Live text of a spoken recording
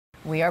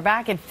We are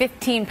back at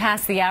 15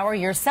 past the hour.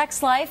 Your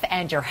sex life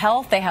and your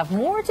health, they have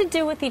more to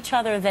do with each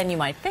other than you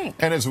might think.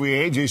 And as we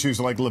age, issues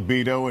like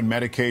libido and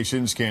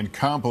medications can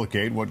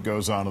complicate what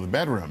goes on in the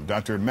bedroom.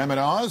 Dr. Mehmet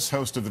Oz,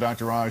 host of the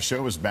Dr. Oz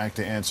Show, is back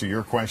to answer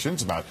your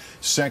questions about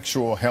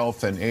sexual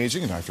health and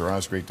aging. And Dr.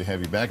 Oz, great to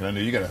have you back. And I know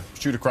you got to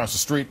shoot across the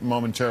street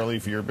momentarily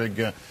for your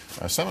big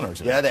seminar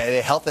today. Yeah,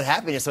 the health and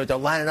happiness, so they're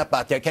lining up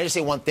out there. Can I just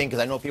say one thing,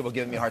 because I know people are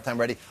giving me a hard time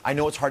already. I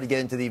know it's hard to get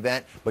into the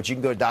event, but you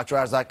can go to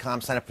DrOz.com,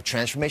 sign up for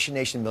Transformation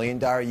Nation $1 Million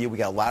Year. We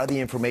got a lot of the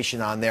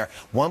information on there.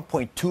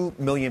 1.2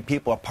 million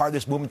people are part of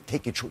this movement to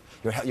take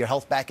your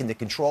health back into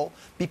control.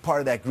 Be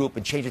part of that group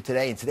and change it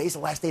today. And today's the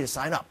last day to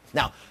sign up.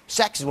 Now,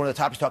 sex is one of the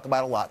topics we talk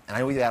about a lot. And I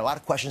know we got a lot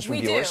of questions from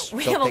viewers.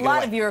 We have a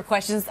lot of viewer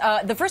questions.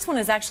 The first one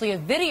is actually a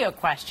video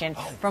question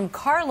from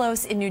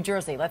Carlos in New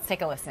Jersey. Let's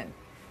take a listen.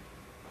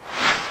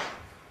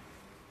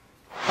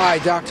 Hi,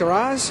 Dr.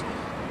 Oz.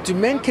 Do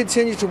men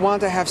continue to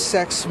want to have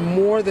sex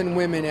more than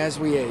women as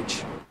we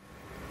age?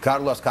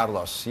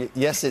 Carlos.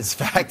 Yes, it's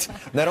fact.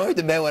 Not only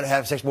do men want to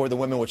have sex more than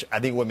women, which I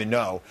think women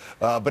know,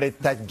 but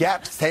that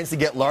gap tends to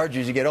get larger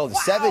as you get older.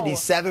 Wow.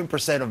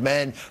 77% of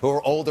men who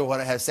are older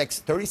want to have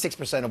sex,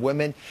 36% of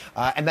women,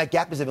 and that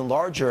gap is even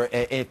larger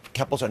if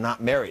couples are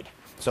not married.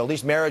 So at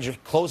least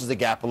marriage closes the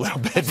gap a little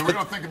bit. So we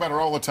don't think about it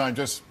all the time,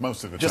 just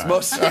most of the time. Just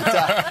most of the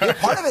time. Yeah,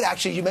 part of it,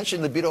 actually, you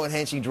mentioned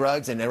libido-enhancing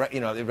drugs and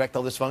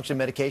erectile dysfunction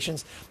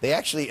medications. They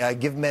actually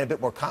give men a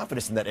bit more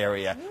confidence in that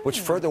area,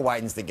 which further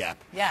widens the gap.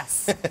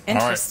 Yes.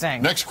 Interesting. All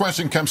right. Next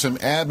question comes from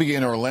Abby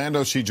in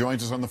Orlando. She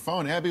joins us on the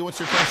phone. Abby, what's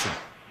your question?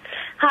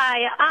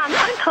 Hi, I'm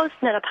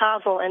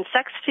postmenopausal and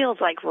sex feels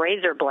like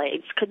razor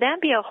blades. Could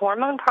that be a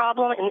hormone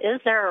problem, and is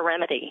there a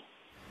remedy?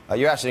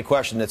 You're asking a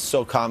question that's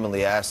so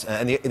commonly asked,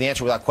 and the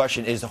answer without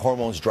question is the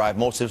hormones drive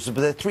most of it.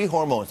 But there are three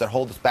hormones that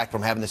hold us back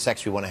from having the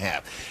sex we want to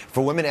have.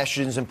 For women,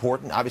 estrogen is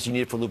important. Obviously, you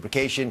need it for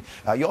lubrication.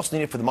 You also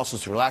need it for the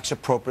muscles to relax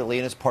appropriately,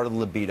 and it's part of the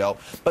libido.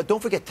 But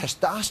don't forget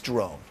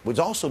testosterone, which is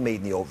also made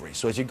in the ovaries.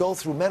 So as you go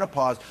through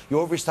menopause,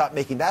 your ovaries stop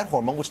making that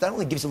hormone, which not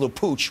only gives you a little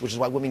pooch, which is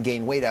why women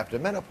gain weight after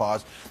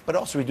menopause, but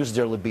also reduces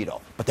their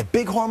libido. But the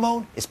big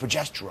hormone is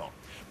progesterone.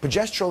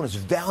 Progesterone is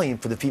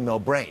valiant for the female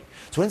brain.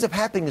 So what ends up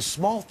happening is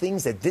small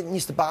things that didn't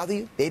used to bother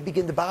you, they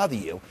begin to bother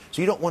you.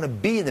 So you don't want to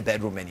be in the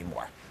bedroom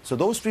anymore. So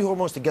those three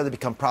hormones together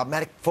become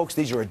problematic. Folks,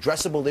 these are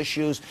addressable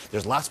issues.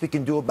 There's lots we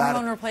can do about it.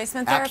 Hormone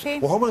replacement therapy?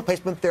 Well, hormone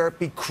replacement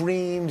therapy,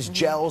 creams,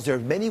 gels. There are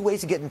many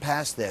ways of getting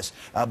past this.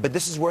 But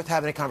this is worth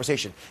having a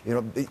conversation. You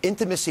know,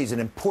 intimacy is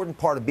an important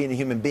part of being a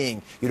human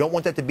being. You don't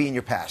want that to be in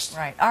your past.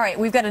 Right. All right.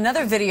 We've got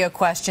another video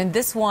question.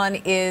 This one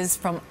is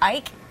from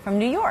Ike from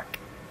New York.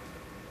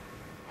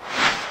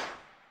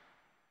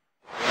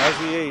 As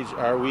we age,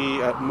 are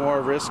we at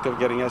more risk of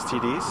getting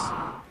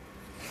STDs?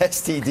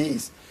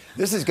 STDs.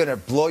 This is going to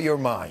blow your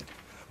mind.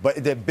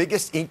 But the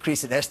biggest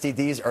increase in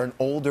STDs are in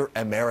older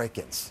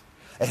Americans.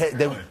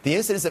 The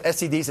incidence of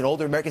STDs in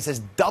older Americans has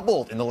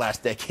doubled in the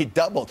last decade,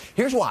 doubled.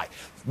 Here's why.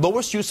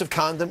 Lowest use of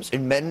condoms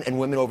in men and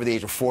women over the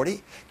age of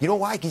 40. You know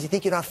why? Because you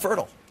think you're not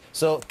fertile.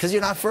 So, because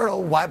you're not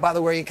fertile, why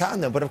bother wearing a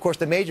condom? But, of course,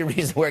 the major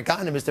reason to wear a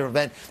condom is to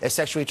prevent a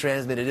sexually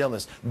transmitted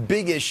illness.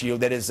 Big issue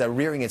that is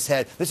rearing its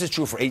head. This is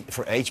true for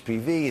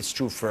HPV. It's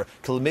true for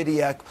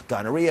chlamydia,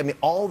 gonorrhea. I mean,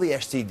 all the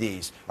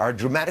STDs are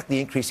dramatically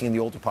increasing in the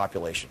older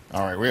population.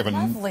 All right, we have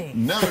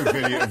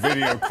another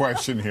video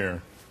question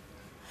here.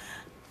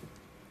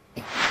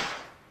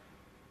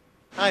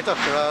 Hi,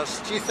 Dr. Oz.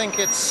 Do you think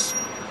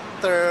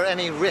there are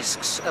any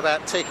risks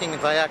about taking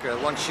Viagra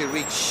once you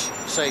reach,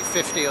 say,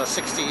 50 or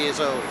 60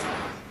 years old?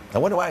 I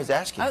wonder why he's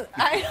asking.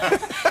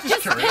 His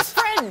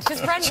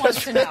friend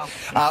wants to know.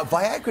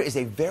 Viagra is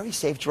a very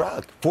safe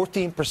drug.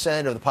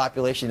 14% of the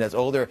population that's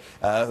older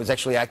who's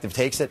sexually active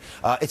takes it.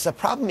 It's a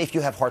problem if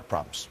you have heart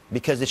problems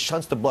because it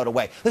shunts the blood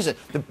away. Listen,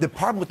 the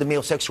problem with the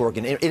male sex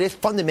organ, it is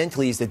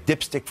fundamentally is the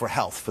dipstick for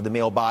health for the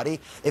male body.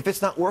 If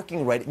it's not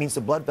working right, it means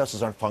the blood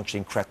vessels aren't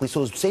functioning correctly.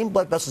 So those same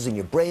blood vessels in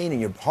your brain and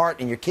your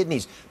heart and your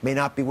kidneys may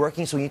not be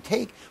working. So when you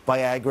take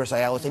Viagra,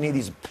 Cialis, any of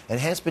these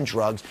enhancement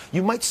drugs,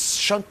 you might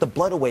shunt the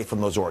blood away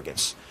from those organs.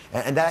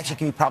 And that actually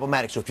can be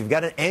problematic. So if you've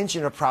got an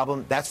angina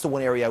problem, that's the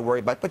one area I worry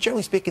about. But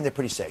generally speaking, they're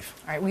pretty safe.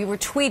 All right, we were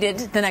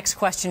tweeted the next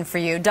question for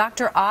you.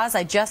 Dr. Oz,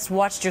 I just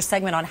watched your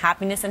segment on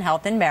happiness and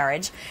health in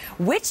marriage.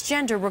 Which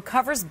gender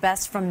recovers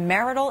best from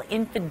marital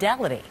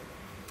infidelity?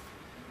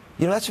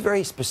 You know, that's a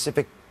very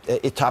specific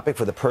topic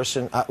for the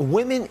person.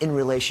 Women in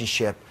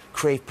relationship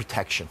crave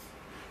protection.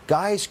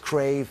 Guys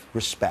crave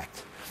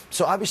respect.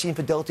 So obviously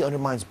infidelity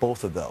undermines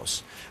both of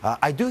those.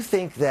 I do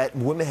think that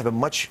women have a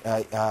much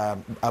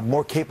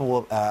more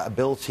capable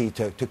ability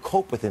to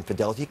cope with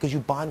infidelity because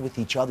you bond with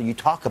each other, you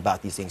talk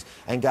about these things,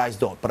 and guys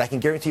don't. But I can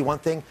guarantee you one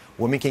thing,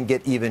 women can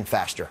get even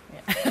faster.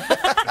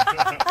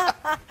 Yeah.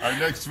 Our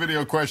next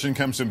video question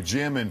comes from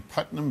Jim in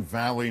Putnam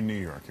Valley, New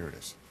York. Here it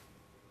is.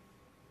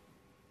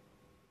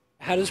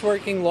 How does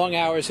working long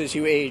hours as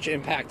you age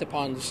impact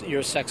upon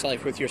your sex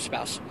life with your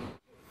spouse?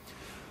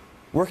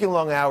 Working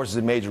long hours is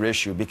a major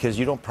issue because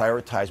you don't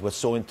prioritize what's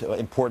so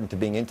important to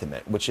being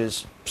intimate, which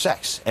is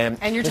sex. And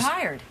you're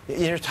tired.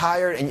 You're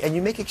tired, and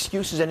you make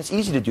excuses, and it's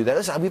easy to do that.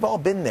 Listen, we've all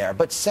been there,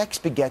 but sex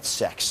begets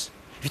sex.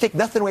 If you take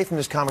nothing away from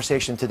this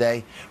conversation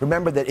today,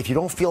 remember that if you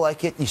don't feel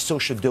like it, you still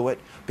should do it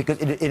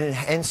because it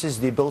enhances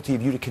the ability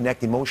of you to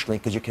connect emotionally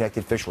because you're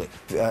connected visually.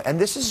 And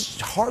this is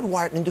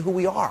hardwired into who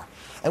we are.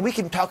 And we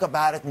can talk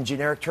about it in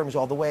generic terms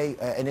all the way,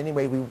 in any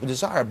way we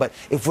desire. But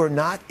if we're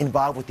not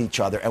involved with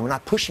each other and we're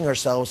not pushing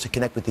ourselves to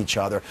connect with each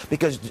other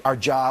because our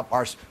job,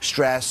 our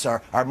stress,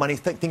 our money,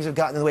 things have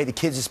gotten in the way, the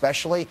kids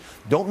especially,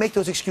 don't make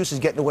those excuses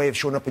get in the way of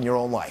showing up in your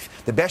own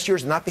life. The best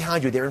years are not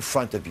behind you, they're in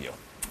front of you.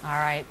 All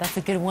right, that's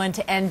a good one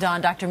to end on.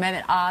 Dr.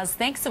 Mehmet Oz,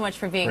 thanks so much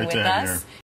for being with us.